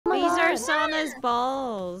Persona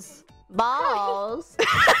balls. Balls.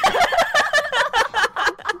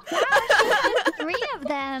 Three of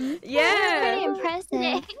them. Yeah. Pretty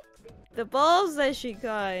impressive. The balls that she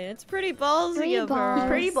got. It's pretty ballsy of her.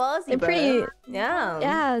 Pretty ballsy. They're bro. pretty. Yeah.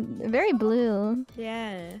 Yeah, very blue.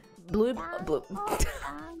 Yeah. Blue.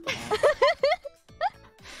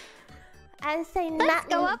 And say Let's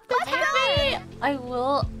go up the tower. I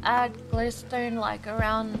will add glowstone like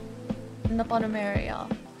around in the bottom area.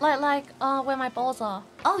 Like where my balls are.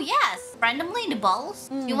 Oh yes, randomly the balls.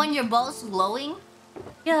 You want your balls glowing?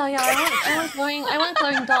 Yeah, I want glowing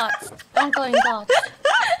dots. I want glowing dots.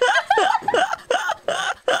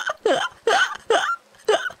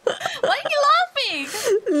 Why are you laughing?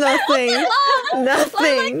 Nothing.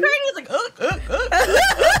 Nothing. Like Kronii is like,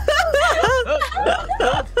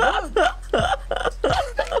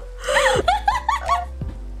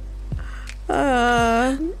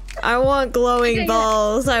 I want glowing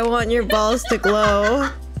balls. I want your balls to glow.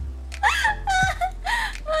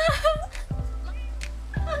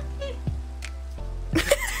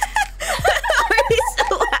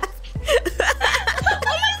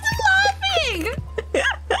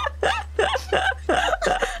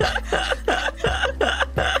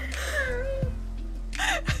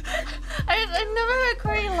 I've never heard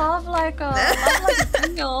Kronii laugh like a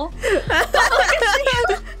single.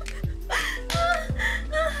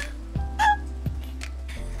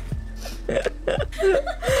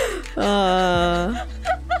 Oh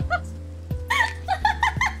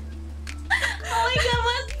my god,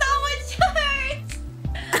 my stomach hurts!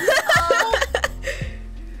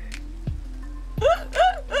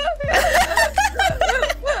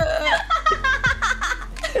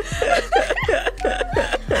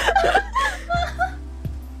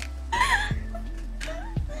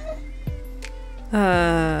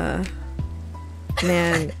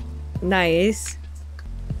 Man, nice.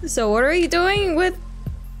 So what are you doing with?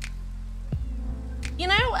 You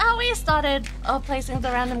know how we started placing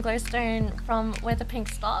the random glowstone from where the pink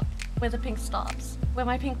stops, where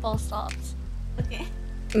my pink ball stops. Okay.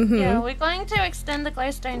 Yeah, we're going to extend the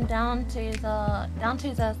glowstone down to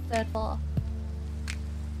the third floor.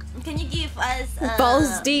 Can you give us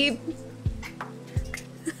Balls deep.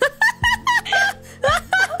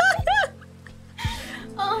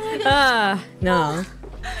 Oh my god. No.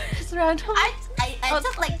 Just random.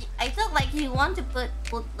 I thought like you want to put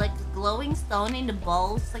like a glowing stone in the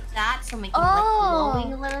balls like that, so make it like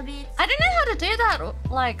glowing a little bit. I don't know how to do that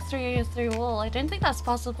like through wall. I don't think that's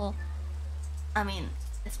possible. I mean,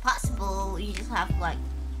 it's possible. You just have to like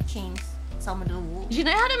change some of the wool. Do you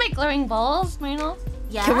know how to make glowing balls, Mino?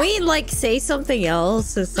 Yeah. Can we like say something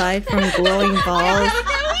else aside from glowing balls?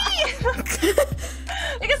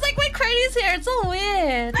 Because like when Kronii's here, it's all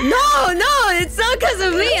weird. No, it's not because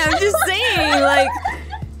of me. I'm just saying, like,